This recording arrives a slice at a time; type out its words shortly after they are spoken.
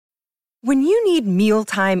When you need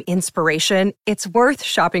mealtime inspiration, it's worth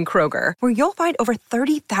shopping Kroger, where you'll find over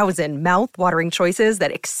 30,000 mouth-watering choices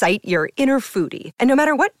that excite your inner foodie. And no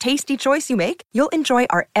matter what tasty choice you make, you'll enjoy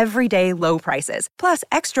our everyday low prices, plus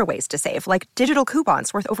extra ways to save, like digital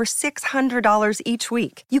coupons worth over $600 each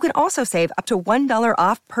week. You can also save up to $1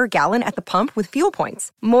 off per gallon at the pump with fuel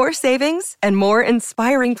points. More savings and more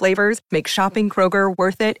inspiring flavors make shopping Kroger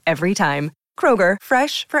worth it every time. Kroger,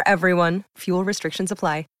 fresh for everyone. Fuel restrictions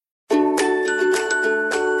apply.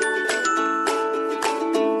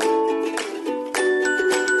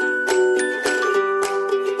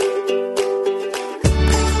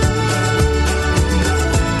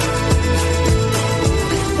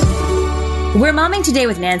 We're momming today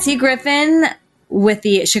with Nancy Griffin with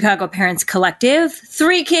the Chicago Parents Collective.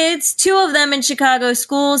 3 kids, 2 of them in Chicago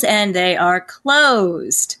schools, and they are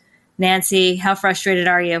closed. Nancy, how frustrated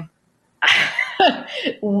are you?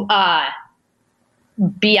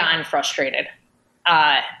 Beyond frustrated.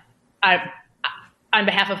 On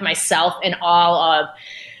behalf of myself and all of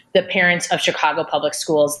the parents of Chicago public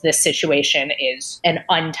schools, this situation is an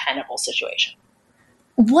untenable situation.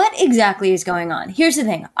 What exactly is going on? Here's the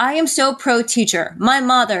thing. I am so pro-teacher. My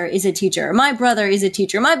mother is a teacher. My brother is a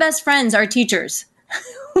teacher. My best friends are teachers.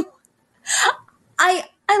 I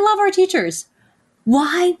love our teachers.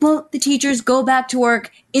 Why won't the teachers go back to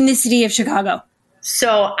work in the city of Chicago?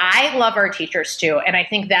 So I love our teachers too. And I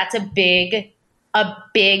think that's a big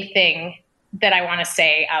thing that I want to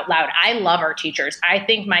say out loud. I love our teachers. I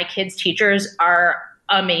think my kids' teachers are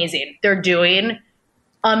amazing. They're doing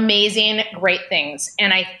amazing, great things.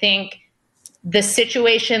 And I think the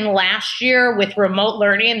situation last year with remote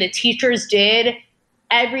learning, the teachers did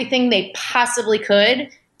everything they possibly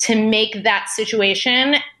could to make that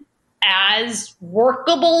situation as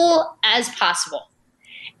workable as possible.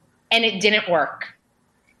 And it didn't work.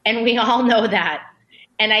 And we all know that.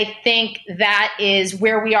 And I think that is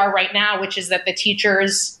where we are right now, which is that the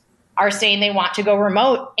teachers are saying they want to go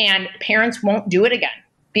remote and parents won't do it again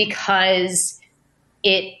because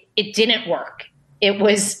it didn't work. It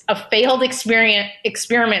was a failed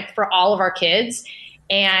experiment for all of our kids.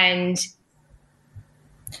 And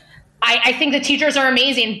I think the teachers are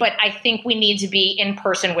amazing, but I think we need to be in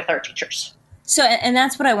person with our teachers. So, and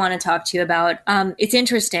that's what I want to talk to you about. It's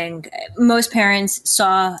interesting. Most parents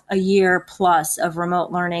saw a year plus of remote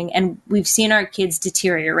learning, and we've seen our kids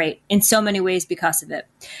deteriorate in so many ways because of it.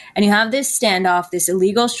 And you have this standoff, this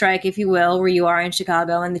illegal strike, if you will, where you are in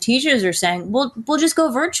Chicago, and the teachers are saying, well, we'll just go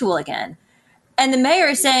virtual again. And the mayor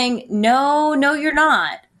is saying, no, you're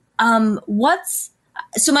not.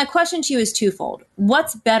 So my question to you is twofold.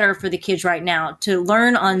 What's better for the kids right now, to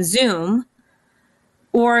learn on Zoom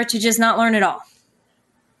or to just not learn at all?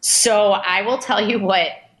 So I will tell you what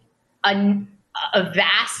a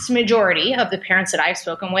vast majority of the parents that I've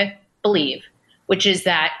spoken with believe, which is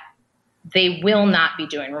that they will not be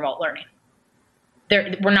doing remote learning.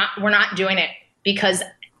 We're not doing it, because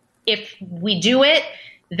if we do it,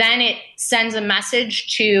 then it sends a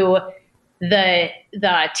message to the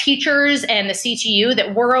teachers and the CTU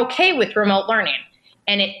that we're okay with remote learning.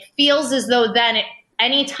 And it feels as though then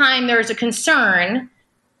anytime there's a concern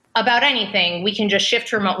about anything, we can just shift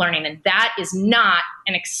to remote learning. And that is not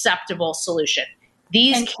an acceptable solution.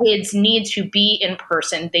 These kids need to be in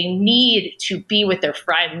person. They need to be with their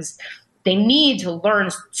friends. They need to learn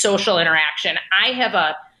social interaction. I have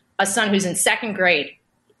a son who's in 2nd grade.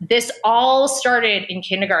 This all started in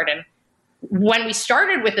kindergarten when we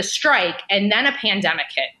started with a strike and then a pandemic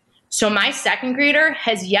hit. So my 2nd grader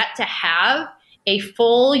has yet to have a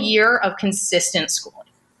full year of consistent schooling.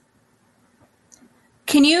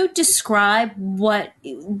 Can you describe what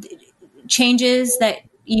changes that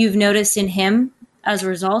you've noticed in him as a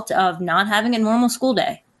result of not having a normal school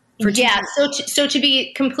day? Yeah, so to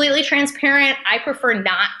be completely transparent, I prefer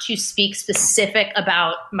not to speak specific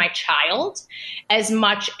about my child as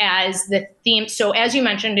much as the theme. So as you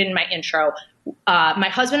mentioned in my intro, my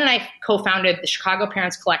husband and I co-founded the Chicago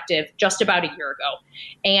Parents Collective just about a year ago.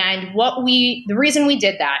 And the reason we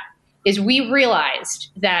did that is we realized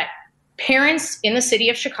that parents in the city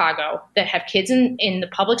of Chicago that have kids in the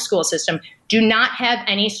public school system do not have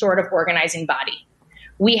any sort of organizing body.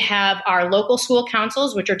 We have our local school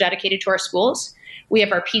councils, which are dedicated to our schools. We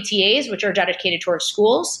have our PTAs, which are dedicated to our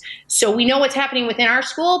schools. So we know what's happening within our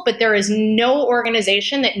school, but there is no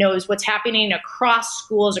organization that knows what's happening across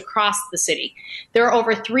schools across the city. There are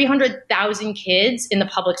over 300,000 kids in the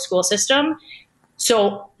public school system.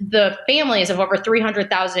 So the families of over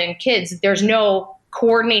 300,000 kids, there's no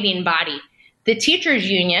coordinating body. The teachers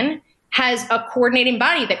union has a coordinating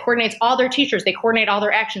body that coordinates all their teachers. They coordinate all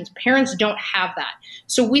their actions. Parents don't have that.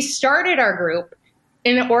 So we started our group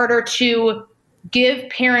in order to give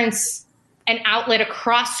parents an outlet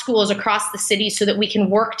across schools, across the city, so that we can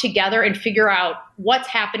work together and figure out what's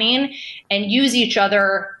happening and use each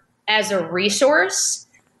other as a resource,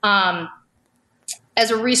 so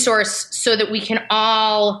that we can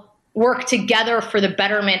all work together for the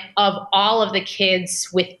betterment of all of the kids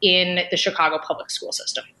within the Chicago public school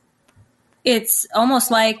system. It's almost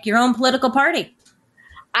like your own political party.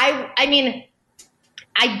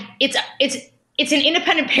 It's an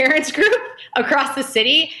independent parents group across the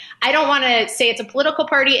city. I don't want to say it's a political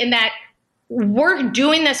party in that we're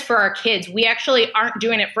doing this for our kids. We actually aren't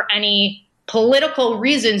doing it for any political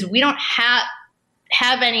reasons. We don't have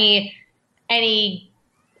anything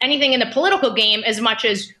in the political game as much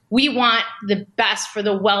as we want the best for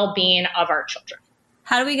the well-being of our children.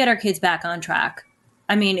 How do we get our kids back on track?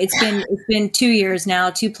 I mean, it's been 2 years now,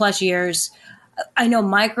 2+ years. I know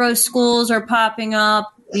micro schools are popping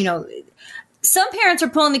up. You know, some parents are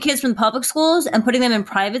pulling the kids from the public schools and putting them in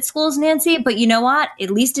private schools, Nancy. But you know what? At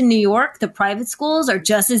least in New York, the private schools are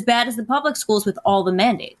just as bad as the public schools with all the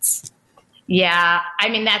mandates. Yeah, I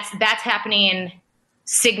mean, that's happening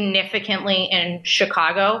significantly in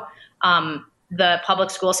Chicago. The public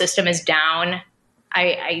school system is down.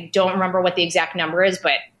 I don't remember what the exact number is,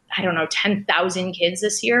 but I don't know, 10,000 kids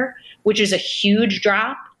this year, which is a huge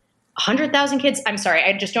drop. 100,000 kids. I'm sorry,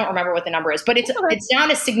 I just don't remember what the number is, but it's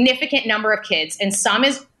down a significant number of kids, and some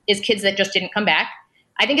is kids that just didn't come back.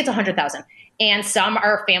 I think it's 100,000, and some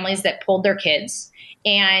are families that pulled their kids,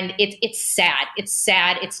 and it's sad. It's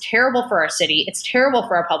sad. It's terrible for our city. It's terrible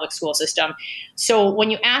for our public school system. So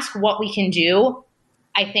when you ask what we can do,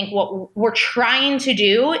 I think what we're trying to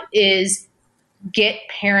do is get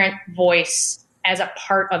parent voice as a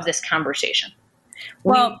part of this conversation.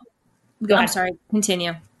 Well, go ahead. I'm sorry,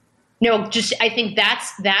 continue. No, just I think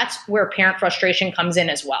that's where parent frustration comes in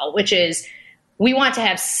as well, which is we want to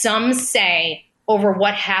have some say over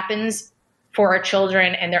what happens for our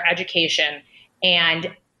children and their education.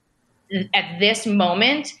 And at this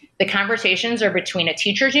moment, the conversations are between a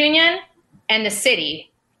teachers union and the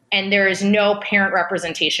city, and there is no parent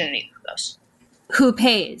representation in either of those. Who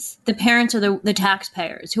pays? The parents or the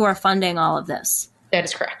taxpayers who are funding all of this? That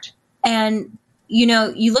is correct. And, you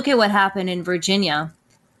know, you look at what happened in Virginia,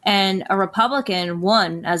 and a Republican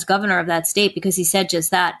won as governor of that state because he said just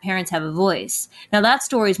that, parents have a voice. Now, that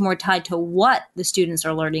story is more tied to what the students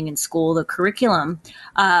are learning in school, the curriculum.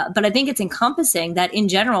 But I think it's encompassing that, in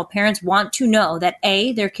general, parents want to know that,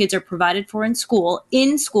 A, their kids are provided for in school,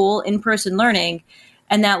 in-person learning,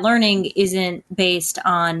 and that learning isn't based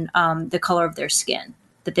on the color of their skin,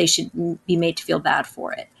 that they should be made to feel bad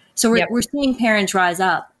for it. So we're seeing parents rise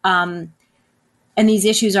up, and these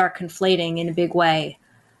issues are conflating in a big way.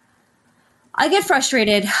 I get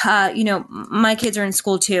frustrated. You know, my kids are in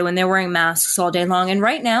school too, and they're wearing masks all day long. And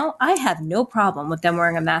right now, I have no problem with them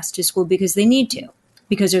wearing a mask to school because they need to,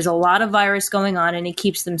 because there's a lot of virus going on and it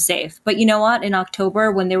keeps them safe. But you know what? In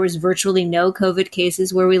October, when there was virtually no COVID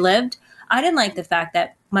cases where we lived, I didn't like the fact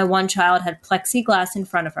that my one child had plexiglass in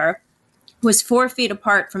front of her, was 4 feet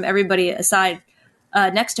apart from everybody aside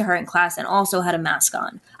next to her in class, and also had a mask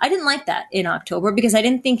on. I didn't like that in October because I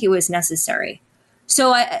didn't think it was necessary.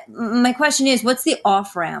 So my question is, what's the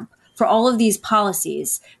off-ramp for all of these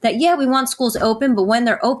policies that, yeah, we want schools open, but when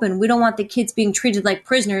they're open, we don't want the kids being treated like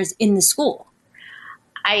prisoners in the school?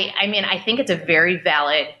 I mean, I think it's a very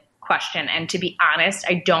valid question. And to be honest,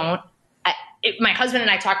 my husband and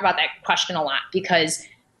I talk about that question a lot, because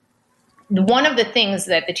one of the things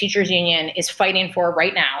that the teachers union is fighting for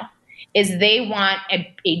right now is they want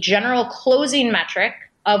a general closing metric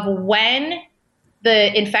of when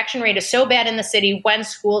the infection rate is so bad in the city, when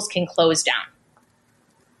schools can close down.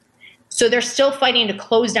 So they're still fighting to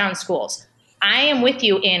close down schools. I am with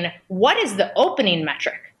you in what is the opening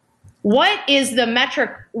metric? What is the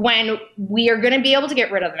metric when we are going to be able to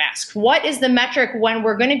get rid of the masks? What is the metric when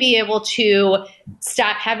we're going to be able to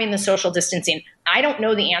stop having the social distancing? I don't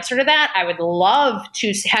know the answer to that. I would love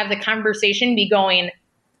to have the conversation be going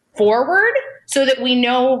forward so that we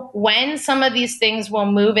know when some of these things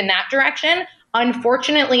will move in that direction.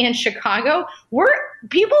 Unfortunately, in Chicago,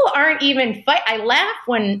 people aren't even fight. I laugh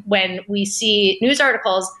when we see news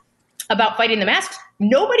articles about fighting the masks.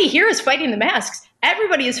 Nobody here is fighting the masks.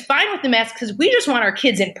 Everybody is fine with the masks because we just want our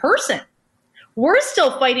kids in person. We're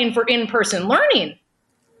still fighting for in-person learning.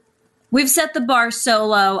 We've set the bar so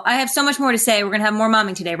low. I have so much more to say. We're going to have more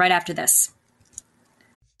momming today right after this.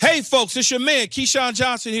 Hey, folks, it's your man, Keyshawn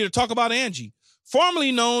Johnson, here to talk about Angie,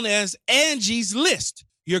 formerly known as Angie's List,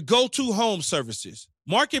 your go-to home services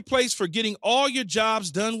marketplace for getting all your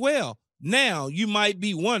jobs done well. Now, you might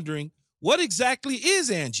be wondering, what exactly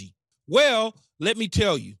is Angie? Well, Let me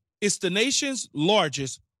tell you, it's the nation's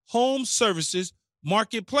largest home services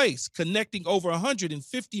marketplace, connecting over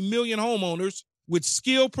 150 million homeowners with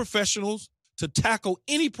skilled professionals to tackle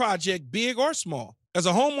any project, big or small. As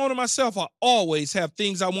a homeowner myself, I always have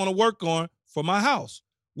things I want to work on for my house,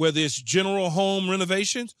 whether it's general home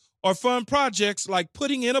renovations or fun projects like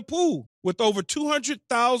putting in a pool. With over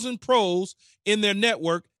 200,000 pros in their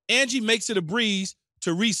network, Angie makes it a breeze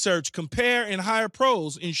to research, compare, and hire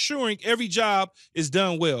pros, ensuring every job is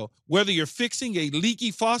done well. Whether you're fixing a leaky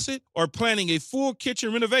faucet or planning a full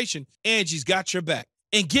kitchen renovation, Angie's got your back.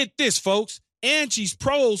 And get this, folks, Angie's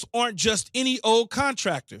pros aren't just any old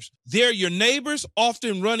contractors. They're your neighbors,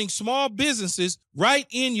 often running small businesses right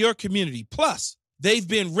in your community. Plus, they've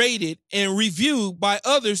been rated and reviewed by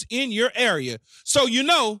others in your area, so you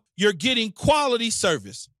know you're getting quality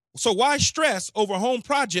service. So why stress over home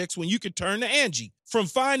projects when you can turn to Angie? From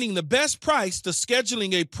finding the best price to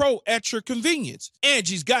scheduling a pro at your convenience,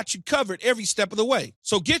 Angie's got you covered every step of the way.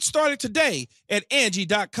 So get started today at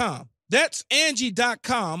Angie.com. That's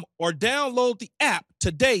Angie.com, or download the app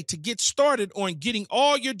today to get started on getting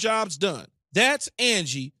all your jobs done. That's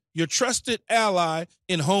Angie, your trusted ally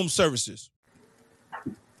in home services.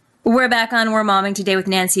 We're back on We're Momming today with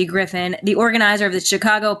Nancy Griffin, the organizer of the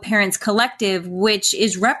Chicago Parents Collective, which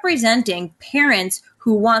is representing parents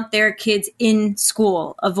who want their kids in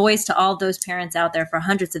school, a voice to all those parents out there for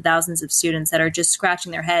hundreds of thousands of students that are just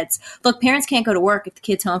scratching their heads. Look, parents can't go to work if the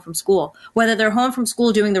kid's home from school. Whether they're home from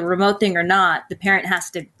school doing the remote thing or not, the parent has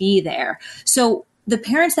to be there. So the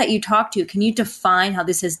parents that you talk to, can you define how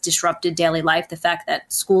this has disrupted daily life? The fact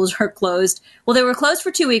that schools are closed. Well, they were closed for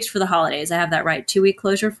 2 weeks for the holidays. I have that right. 2 week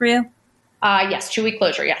closure for you? Yes, 2 week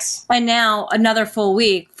closure, yes. And now another full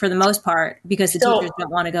week for the most part because the teachers don't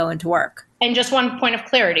want to go into work. And just one point of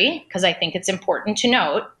clarity, because I think it's important to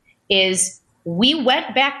note, is we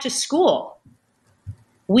went back to school.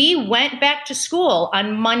 We went back to school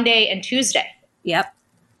on Monday and Tuesday. Yep.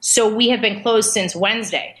 So we have been closed since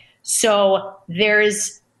Wednesday. So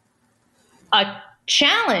there's a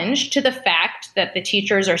challenge to the fact that the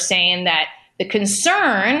teachers are saying that the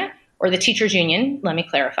concern, or the teachers union, let me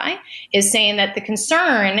clarify, is saying that the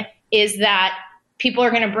concern is that people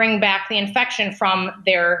are going to bring back the infection from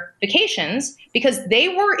their vacations because they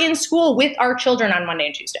were in school with our children on Monday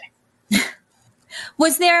and Tuesday.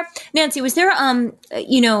 Nancy, was there,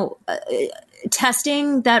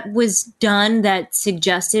 testing that was done that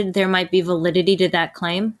suggested there might be validity to that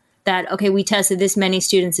claim? That, okay, we tested this many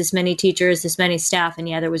students, this many teachers, this many staff, and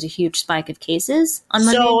yeah, there was a huge spike of cases on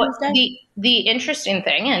Monday and Tuesday? The interesting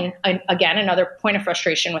thing, and again, another point of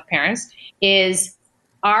frustration with parents, is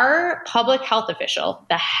our public health official,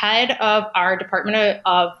 the head of our Department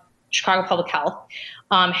of Chicago Public Health,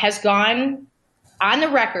 has gone on the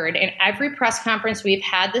record in every press conference we've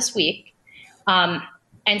had this week and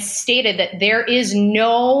stated that there is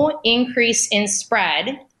no increase in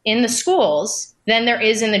spread in the schools than there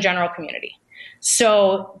is in the general community.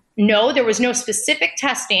 So no, there was no specific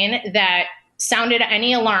testing that sounded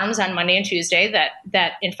any alarms on Monday and Tuesday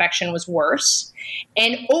that infection was worse.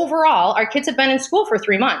 And overall, our kids have been in school for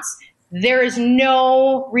 3 months. There is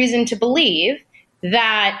no reason to believe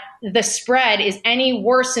that the spread is any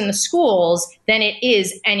worse in the schools than it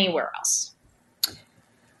is anywhere else.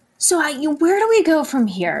 So where do we go from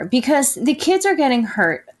here? Because the kids are getting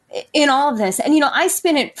hurt in all of this. And, I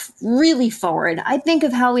spin it really forward. I think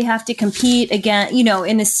of how we have to compete again,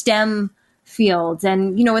 in the STEM fields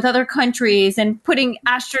and, with other countries and putting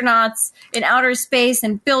astronauts in outer space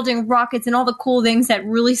and building rockets and all the cool things that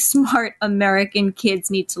really smart American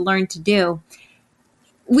kids need to learn to do.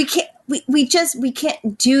 We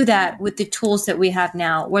can't do that with the tools that we have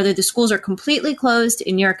now, whether the schools are completely closed,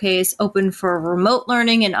 in your case, open for remote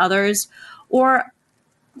learning and others, or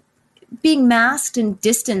being masked and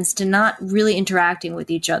distanced and not really interacting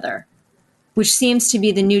with each other, which seems to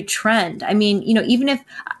be the new trend. I mean, even if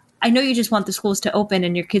I know you just want the schools to open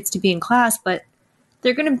and your kids to be in class, but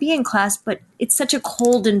they're going to be in class, but it's such a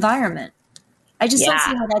cold environment. I just don't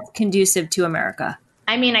see how that's conducive to America.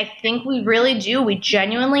 I mean, I think we really do. We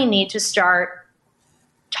genuinely need to start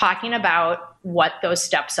talking about what those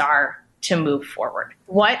steps are to move forward.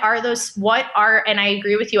 And I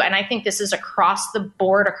agree with you, and I think this is across the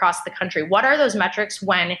board, across the country. What are those metrics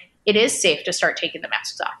when it is safe to start taking the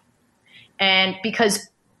masks off? And because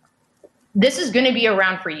this is going to be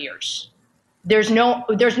around for years. There's no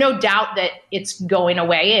doubt that it's going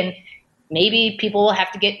away, and maybe people will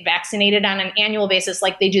have to get vaccinated on an annual basis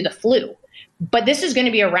like they do the flu. But this is going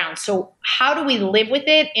to be around. So how do we live with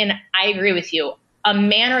it? And I agree with you. A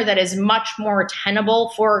manner that is much more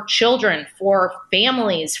tenable for children, for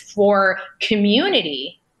families, for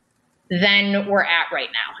community than we're at right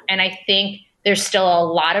now. And I think there's still a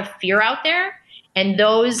lot of fear out there. And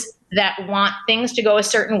those that want things to go a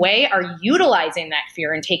certain way are utilizing that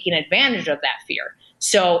fear and taking advantage of that fear.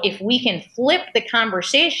 So if we can flip the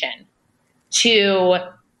conversation to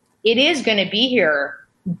it is going to be here,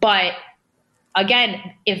 but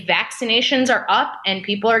again, if vaccinations are up and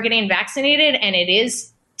people are getting vaccinated and it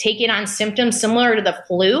is taking on symptoms similar to the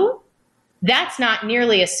flu, that's not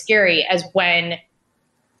nearly as scary as when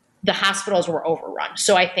the hospitals were overrun.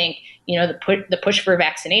 So I think, the push for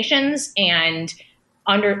vaccinations and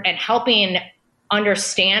helping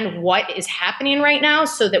understand what is happening right now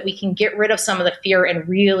so that we can get rid of some of the fear and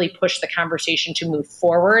really push the conversation to move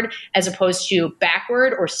forward as opposed to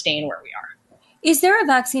backward or staying where we are. Is there a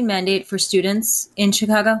vaccine mandate for students in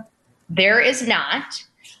Chicago? There is not.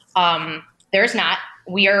 There's not.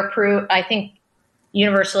 We are approved. I think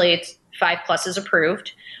universally it's 5+ is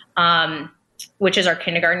approved, which is our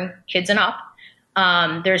kindergarten kids and up.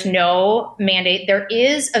 There's no mandate. There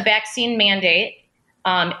is a vaccine mandate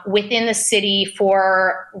within the city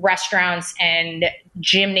for restaurants and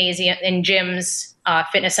gymnasium and gyms,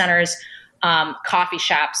 fitness centers, coffee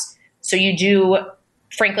shops. So you do,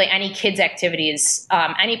 frankly, any kids activities,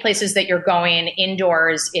 any places that you're going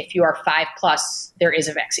indoors, if you are 5+, there is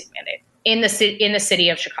a vaccine mandate in the city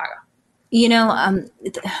of Chicago.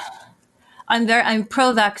 I'm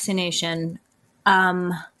pro-vaccination.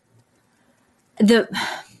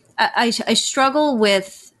 I struggle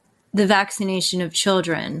with the vaccination of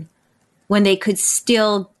children when they could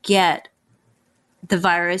still get the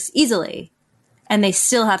virus easily and they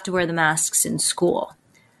still have to wear the masks in school.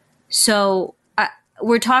 So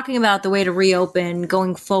we're talking about the way to reopen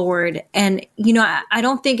going forward. And, I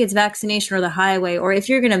don't think it's vaccination or the highway, or if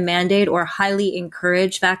you're going to mandate or highly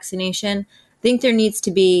encourage vaccination, I think there needs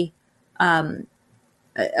to be a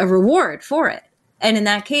reward for it. And in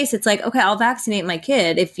that case, it's like, okay, I'll vaccinate my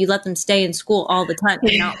kid if you let them stay in school all the time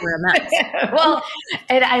and not wear a mask. Well,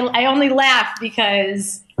 and I only laugh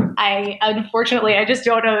because unfortunately, I just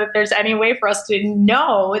don't know that there's any way for us to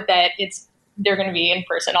know that they're going to be in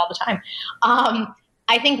person all the time.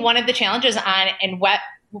 I think one of the challenges I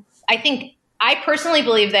personally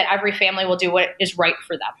believe that every family will do what is right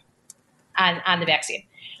for them on the vaccine.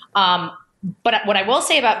 But what I will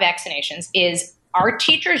say about vaccinations is our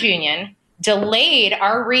teachers union delayed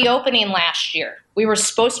our reopening last year. We were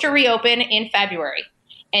supposed to reopen in February,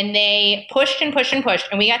 and they pushed and pushed and pushed,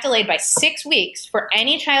 and we got delayed by 6 weeks for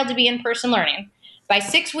any child to be in-person learning, by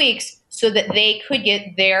 6 weeks so that they could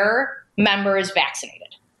get their members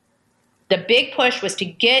vaccinated. The big push was to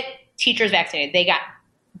get teachers vaccinated. They got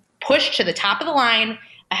pushed to the top of the line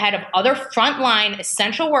ahead of other frontline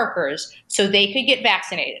essential workers so they could get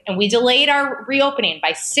vaccinated. And we delayed our reopening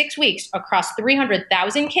by 6 weeks across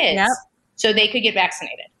 300,000 kids. Yep. So they could get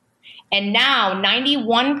vaccinated. And now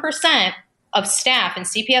 91% of staff in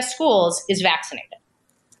CPS schools is vaccinated.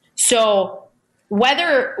 So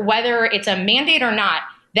whether it's a mandate or not,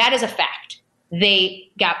 that is a fact. They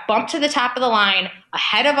got bumped to the top of the line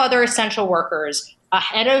ahead of other essential workers,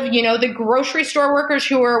 ahead of, the grocery store workers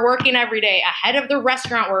who are working every day, ahead of the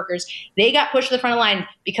restaurant workers. They got pushed to the front of the line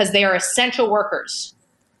because they are essential workers.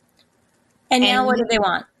 And now what do they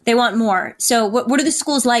want? They want more. So what are the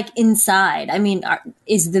schools like inside? I mean,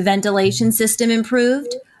 is the ventilation system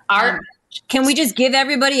improved? Can we just give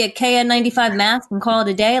everybody a KN95 mask and call it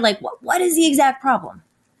a day? Like, what is the exact problem?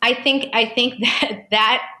 I think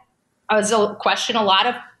that is a question a lot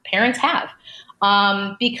of parents have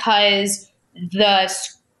because the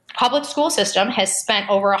public school system has spent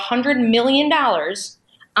over $100 million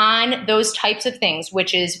on those types of things,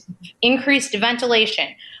 which is increased ventilation,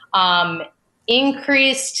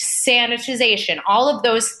 increased sanitization, all of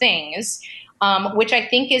those things, which I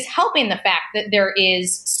think is helping the fact that there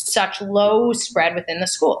is such low spread within the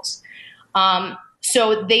schools.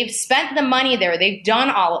 So they've spent the money there. They've done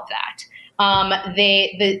all of that.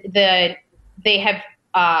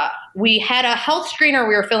 We had a health screener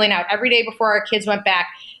we were filling out every day before our kids went back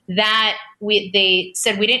that they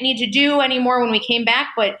said we didn't need to do anymore when we came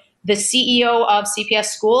back, but the CEO of CPS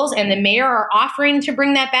schools and the mayor are offering to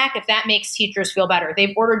bring that back if that makes teachers feel better.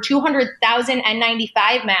 They've ordered 200,000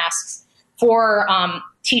 N95 masks for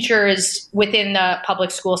teachers within the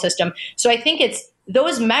public school system. So I think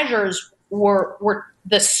those measures were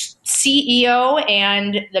the CEO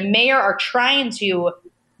and the mayor are trying to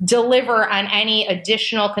deliver on any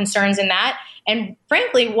additional concerns in that. And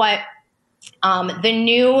frankly, what the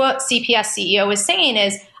new CPS CEO is saying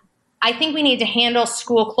is, I think we need to handle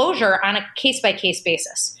school closure on a case-by-case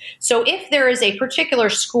basis. So if there is a particular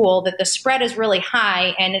school that the spread is really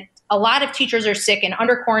high and a lot of teachers are sick and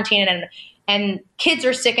under quarantine and kids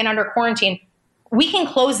are sick and under quarantine, we can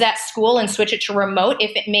close that school and switch it to remote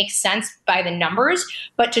if it makes sense by the numbers.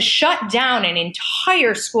 But to shut down an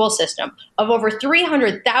entire school system of over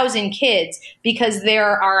 300,000 kids because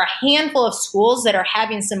there are a handful of schools that are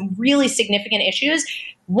having some really significant issues,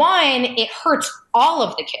 one, it hurts all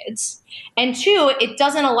of the kids. And two, it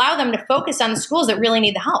doesn't allow them to focus on the schools that really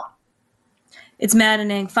need the help. It's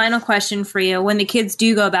maddening. Final question for you. When the kids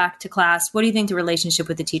do go back to class, what do you think the relationship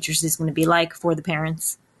with the teachers is going to be like for the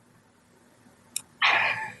parents?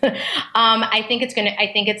 I think it's going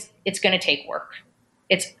to take work.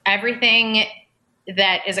 It's everything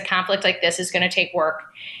that is a conflict like this is going to take work.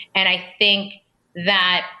 And I think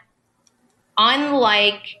that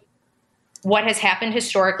unlike what has happened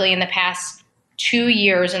historically in the past 2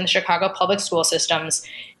 years in the Chicago public school systems,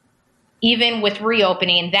 even with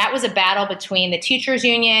reopening, that was a battle between the teachers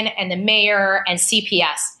union and the mayor and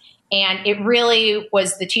CPS. And it really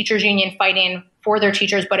was the teachers union fighting for their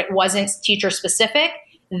teachers, but it wasn't teacher specific.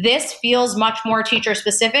 This feels much more teacher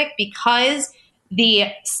specific because the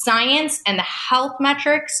science and the health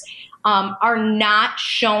metrics are not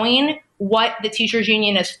showing what the teachers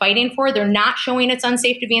union is fighting for. They're not showing it's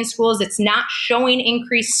unsafe to be in schools. It's not showing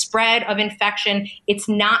increased spread of infection. It's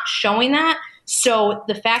not showing that. So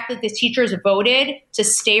the fact that the teachers voted to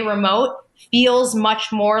stay remote feels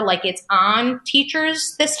much more like it's on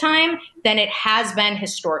teachers this time than it has been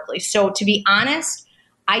historically. So to be honest,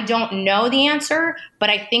 I don't know the answer, but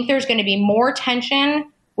I think there's going to be more tension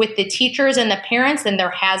with the teachers and the parents than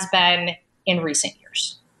there has been in recent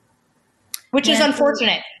years, which is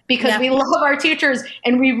unfortunate because we love our teachers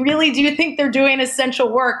and we really do think they're doing essential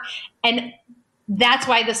work. And that's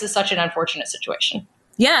why this is such an unfortunate situation.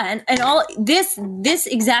 Yeah. And all this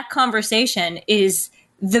exact conversation is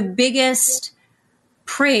the biggest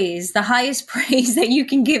praise, the highest praise that you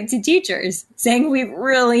can give to teachers, saying we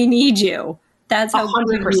really need you. That's how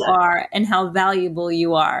 100%. Good you are and how valuable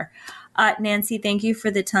you are. Nancy, thank you for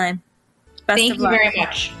the time. Thank you very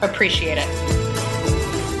much. Appreciate it.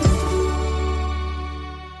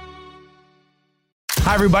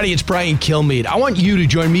 Hi, everybody. It's Brian Kilmeade. I want you to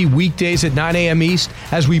join me weekdays at 9 a.m. East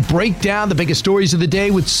as we break down the biggest stories of the day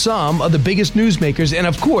with some of the biggest newsmakers and,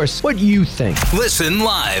 of course, what you think. Listen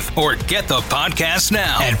live or get the podcast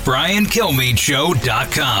now at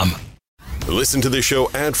BrianKilmeadShow.com. Listen to the show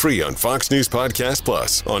ad-free on Fox News Podcast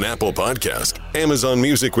Plus, on Apple Podcast, Amazon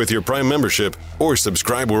Music with your Prime membership, or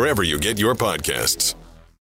subscribe wherever you get your podcasts.